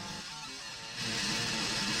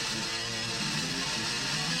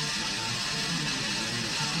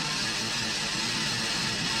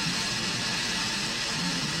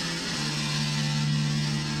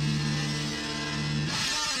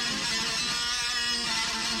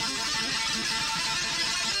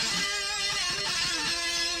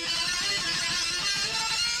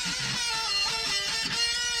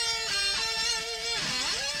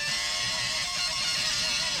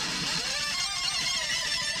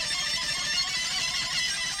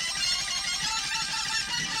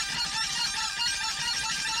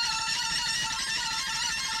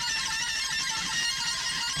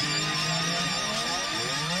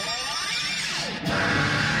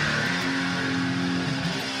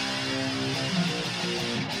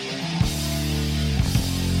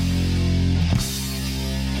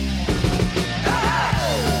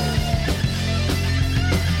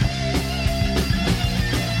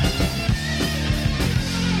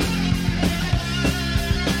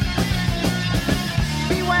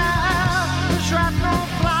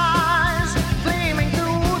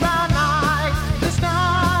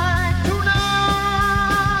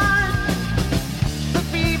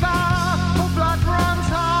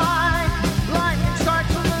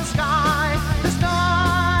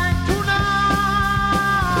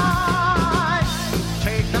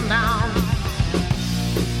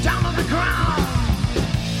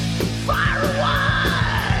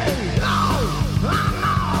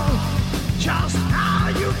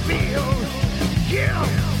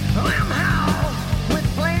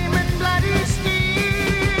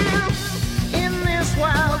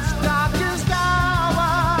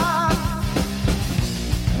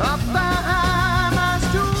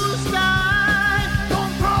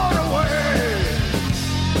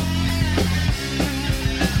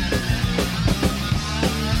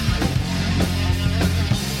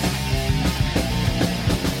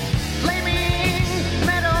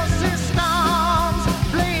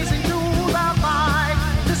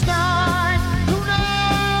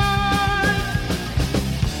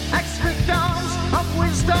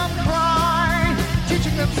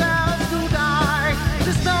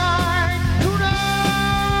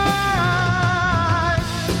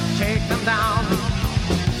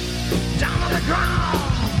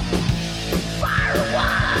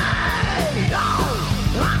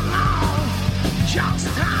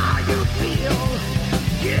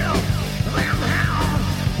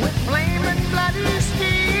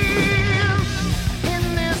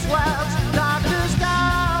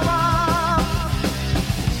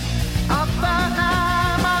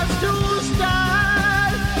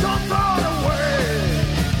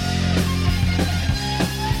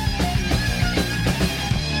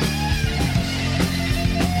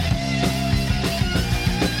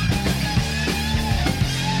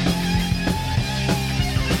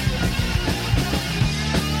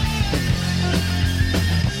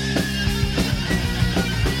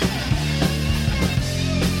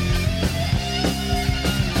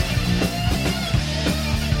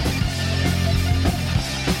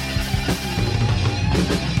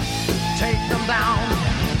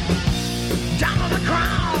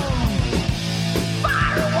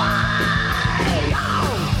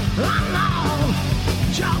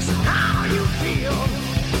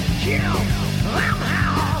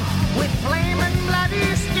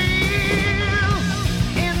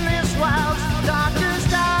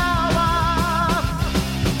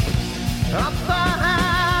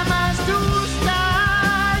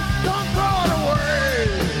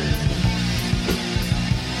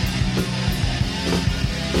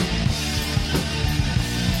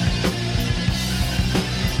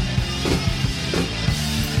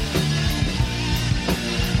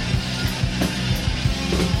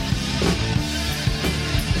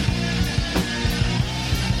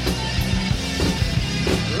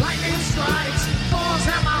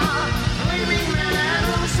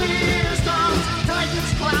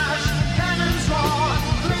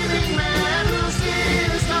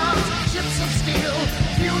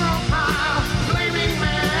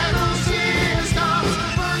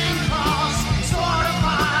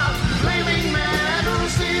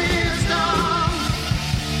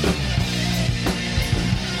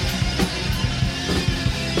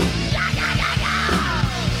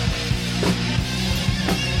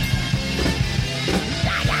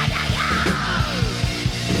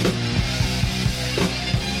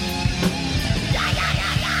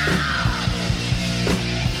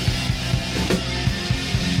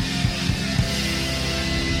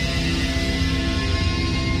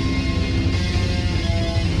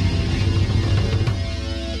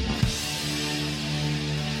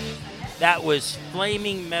 That was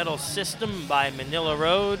Flaming Metal System by Manila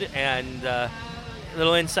Road, and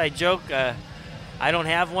little inside joke, I don't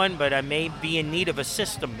have one, but I may be in need of a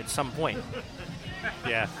system at some point.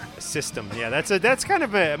 Yeah, a system. Yeah, that's kind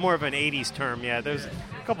of more of an 80s term. Yeah, there's a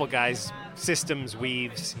couple guys, systems,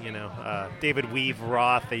 weaves, David Weave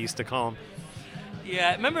Roth, they used to call him.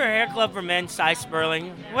 Yeah, remember Hair Club for Men, Cy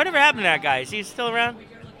Sperling? Whatever happened to that guy? Is he still around?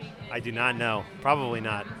 I do not know. Probably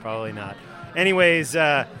not. Anyways,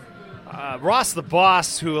 Ross the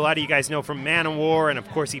Boss, who a lot of you guys know from Manowar, and of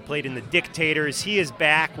course he played in The Dictators, he is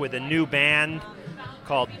back with a new band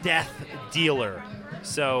called Death Dealer.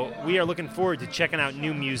 So we are looking forward to checking out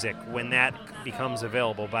new music when that becomes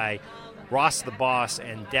available by Ross the Boss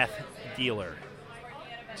and Death Dealer.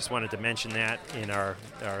 Just wanted to mention that in our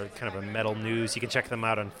kind of a metal news. you can check them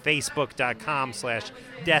out on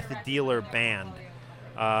facebook.com/deathdealerband.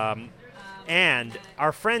 And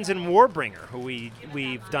our friends in Warbringer, who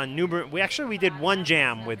we've done we did one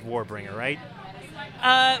jam with Warbringer, right?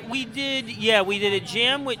 We did a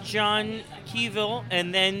jam with John Keyville,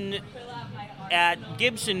 and then at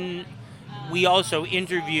Gibson, we also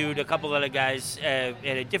interviewed a couple other guys at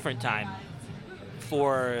a different time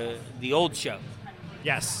for the old show.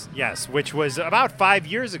 Yes, which was about 5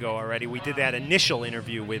 years ago already. We did that initial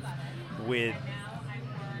interview with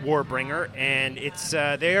Warbringer, and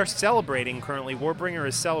they are celebrating currently. Warbringer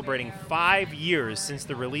is celebrating 5 years since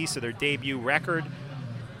the release of their debut record,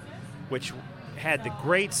 which had the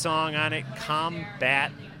great song on it,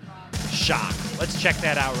 Combat Shock. Let's check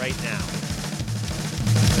that out right now.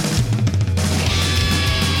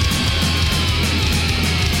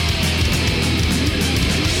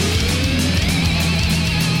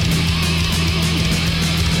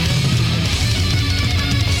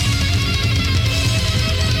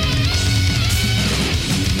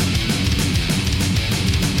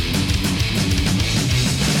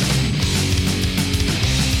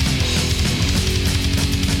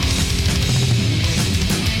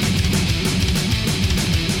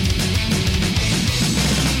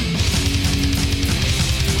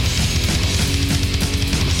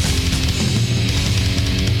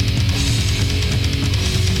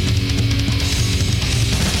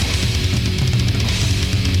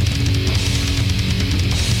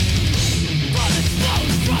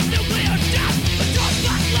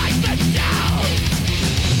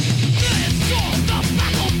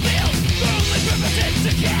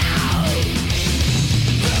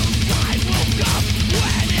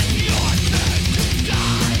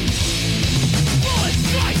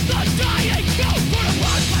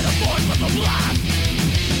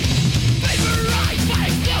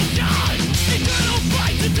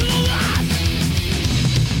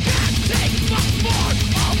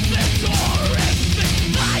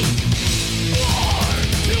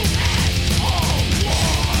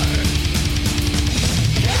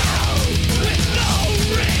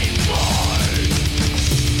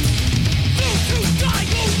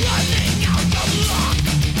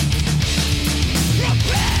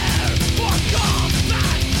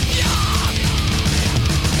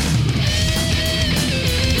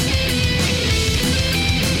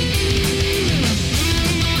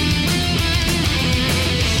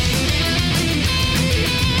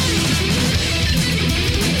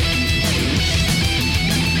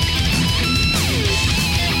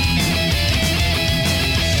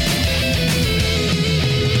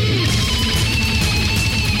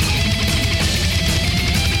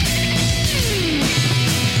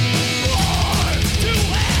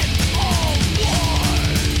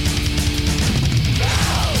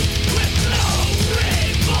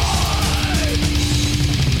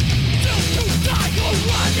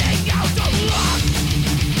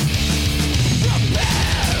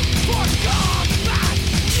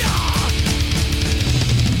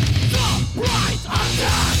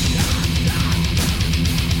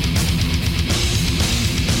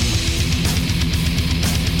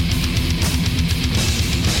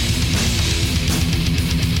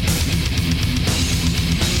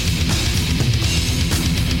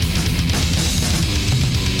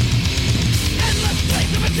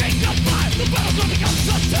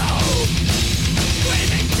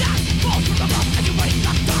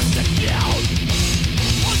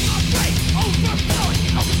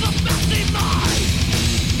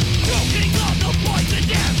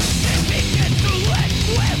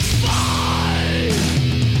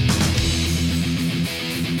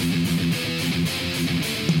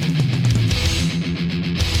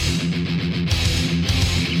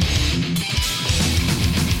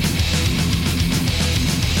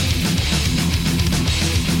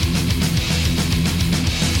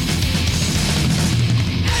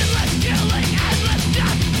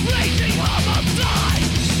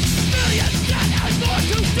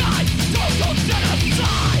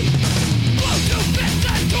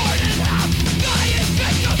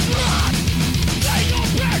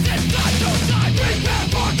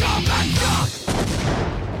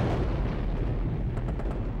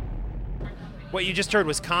 What you just heard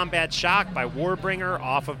was Combat Shock by Warbringer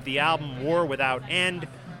off of the album War Without End,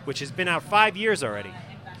 which has been out 5 years already.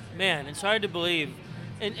 Man, it's hard to believe.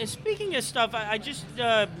 And speaking of stuff, I just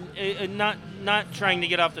not trying to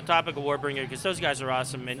get off the topic of Warbringer, because those guys are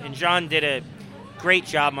awesome. And John did a great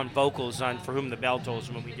job on vocals on For Whom the Bell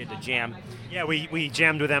Tolls when we did the jam. Yeah, we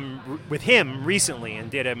jammed with him recently and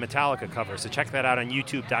did a Metallica cover. So check that out on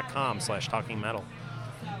youtube.com/talkingmetal.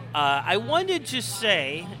 I wanted to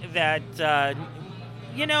say that,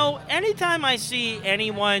 anytime I see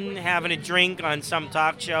anyone having a drink on some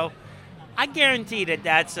talk show, I guarantee that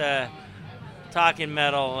that's a Talking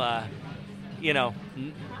Metal, I don't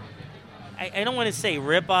want to say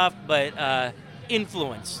rip-off, but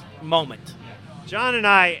influence moment. John and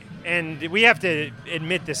I, and we have to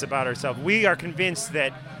admit this about ourselves, we are convinced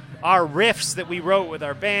that our riffs that we wrote with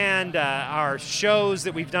our band, our shows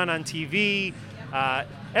that we've done on TV,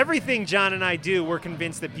 everything John and I do, we're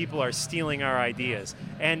convinced that people are stealing our ideas.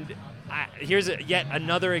 And here's yet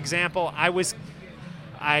another example.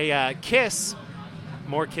 Kiss,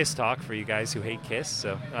 more Kiss talk for you guys who hate Kiss.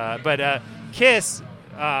 So, Kiss,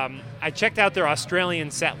 I checked out their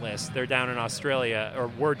Australian set list. They're down in Australia, or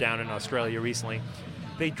were down in Australia recently.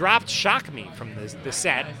 They dropped Shock Me from the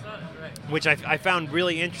set, which I found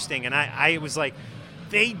really interesting. And I was like,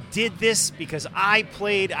 they did this because I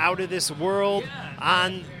played Out of This World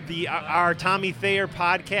on our Tommy Thayer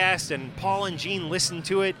podcast, and Paul and Gene listened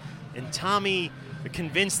to it, and Tommy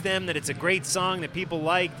convinced them that it's a great song that people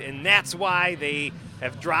liked, and that's why they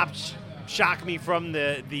have dropped Shock Me from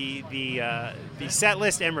the set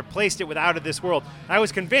list and replaced it with Out of This World. I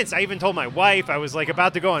was convinced. I even told my wife. I was like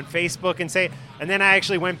about to go on Facebook and say, and then I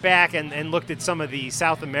actually went back and looked at some of the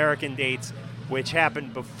South American dates, which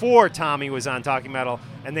happened before Tommy was on Talking Metal,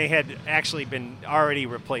 and they had actually been already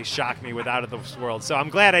replaced Shock Me with Out of This World. So I'm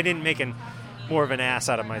glad I didn't make more of an ass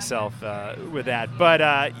out of myself with that.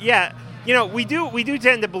 But we do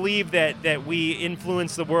tend to believe that we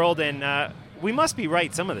influence the world, and we must be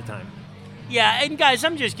right some of the time. Yeah, and guys,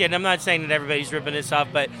 I'm just kidding. I'm not saying that everybody's ripping this off,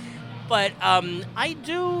 but I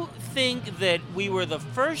do think that we were the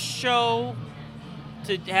first show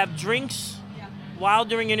to have drinks while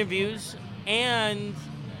doing interviews,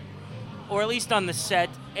 or at least on the set,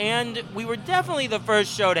 and we were definitely the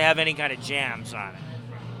first show to have any kind of jams on it.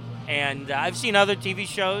 And I've seen other TV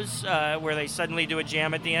shows where they suddenly do a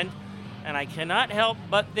jam at the end, and I cannot help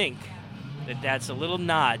but think that that's a little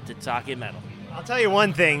nod to Talking Metal. I'll tell you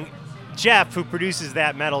one thing. Jeff, who produces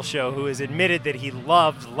that metal show, who has admitted that he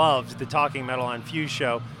loved the Talking Metal on Fuse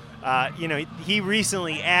show, he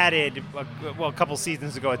recently added, a couple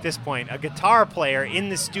seasons ago at this point, a guitar player in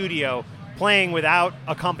the studio playing without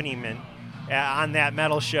accompaniment on that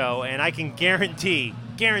metal show, and I can guarantee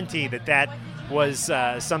that was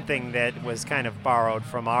something that was kind of borrowed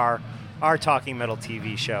from our Talking Metal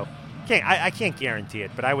TV show. I can't guarantee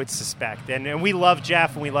it, but I would suspect. And we love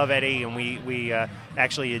Jeff and we love Eddie, and we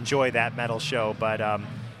actually enjoy that metal show. But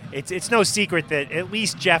it's no secret that at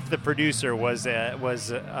least Jeff, the producer, was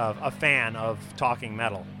a fan of Talking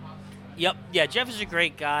Metal. Yep. Yeah, Jeff is a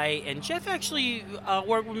great guy, and Jeff actually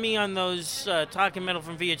worked with me on those Talking Metal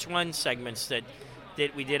from VH1 segments that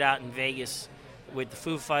we did out in Vegas with the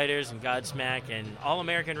Foo Fighters and Godsmack and All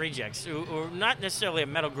American Rejects, who are not necessarily a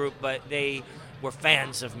metal group, but they were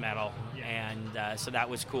fans of metal, and so that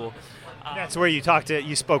was cool. That's where you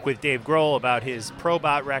spoke with Dave Grohl about his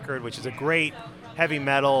Probot record, which is a great heavy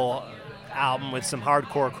metal album with some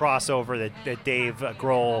hardcore crossover that Dave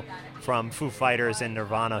Grohl from Foo Fighters and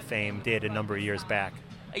Nirvana fame did a number of years back.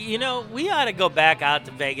 We ought to go back out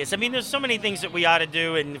to Vegas. I mean, there's so many things that we ought to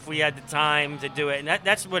do, and if we had the time to do it, and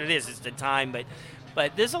that's what it is, it's the time,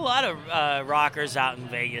 but there's a lot of rockers out in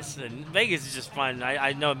Vegas, and Vegas is just fun.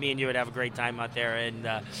 I know me and you would have a great time out there,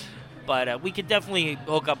 but we could definitely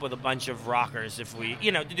hook up with a bunch of rockers if we,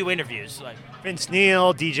 to do interviews. Like Vince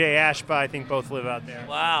Neil, DJ Ashba, I think both live out there.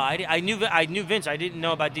 Wow, I knew Vince. I didn't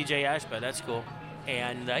know about DJ Ashba. That's cool.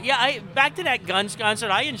 And back to that Guns concert.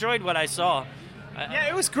 I enjoyed what I saw. Yeah,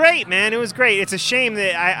 it was great, man. It was great. It's a shame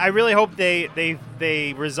that I really hope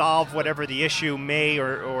they resolve whatever the issue may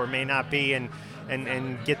or may not be, and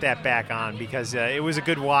get that back on, because it was a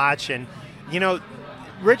good watch. And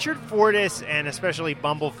Richard Fortus and especially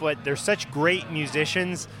Bumblefoot, they're such great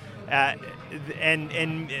musicians, and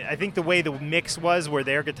I think the way the mix was, where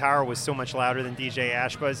their guitar was so much louder than DJ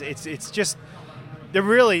Ashba's, it's just they're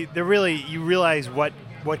really you realize what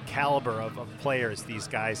caliber of players these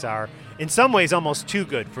guys are. In some ways, almost too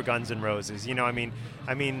good for Guns N' Roses. They're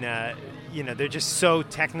just so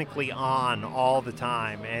technically on all the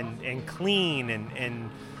time and clean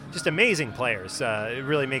and just amazing players. It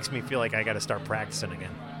really makes me feel like I got to start practicing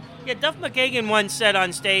again. Yeah, Duff McKagan once said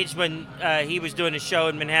on stage when he was doing a show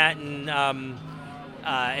in Manhattan,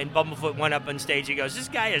 and Bumblefoot went up on stage, he goes, "This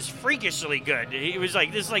guy is freakishly good." He was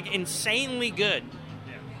like, "This is like insanely good."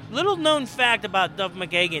 Yeah. Little known fact about Duff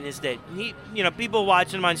McKagan is that he, people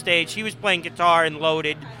watching him on stage, he was playing guitar and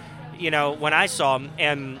loaded, when I saw him,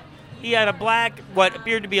 and he had a black, what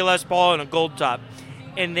appeared to be a Les Paul and a gold top,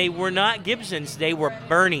 and they were not Gibsons, they were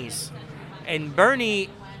Bernies, and Bernie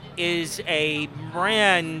is a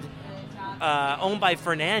brand owned by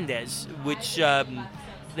Fernandez, which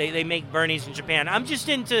they make Bernies in Japan. I'm just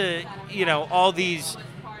into all these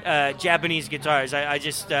Japanese guitars. I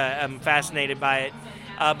just am fascinated by it.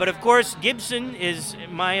 But of course, Gibson is,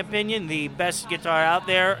 in my opinion, the best guitar out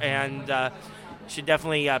there, and should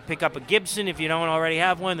definitely pick up a Gibson if you don't already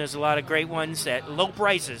have one. There's a lot of great ones at low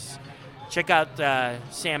prices. Check out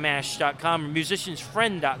samash.com or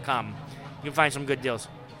musiciansfriend.com. You can find some good deals.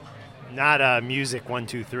 Not Music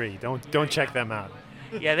 123. Don't check them out.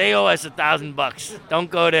 Yeah, they owe us $1,000.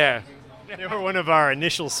 Don't go there. They were one of our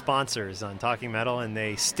initial sponsors on Talking Metal, and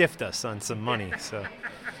they stiffed us on some money. So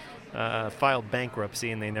filed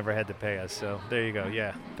bankruptcy, and they never had to pay us. So there you go.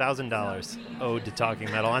 Yeah, $1,000 owed to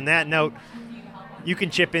Talking Metal. On that note, you can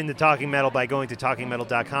chip into Talking Metal by going to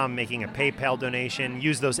talkingmetal.com, making a PayPal donation.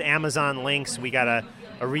 Use those Amazon links. We got a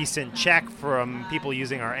recent check from people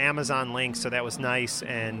using our Amazon links, so that was nice.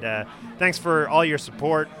 And thanks for all your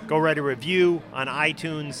support. Go write a review on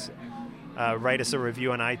iTunes. Write us a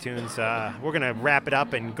review on iTunes. We're going to wrap it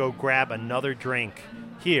up and go grab another drink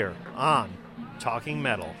here on Talking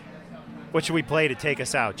Metal. What should we play to take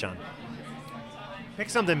us out, John?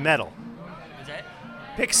 Pick something metal. Is that?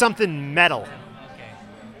 Pick something metal.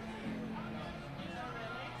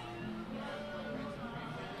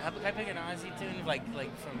 Can I pick an Ozzy tune, like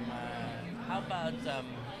from? How about?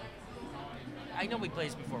 I know we played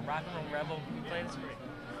this before. Rock and Roll Rebel. We played this.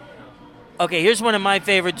 Okay, here's one of my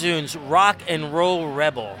favorite tunes, "Rock and Roll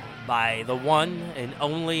Rebel" by the one and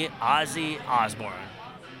only Ozzy Osbourne.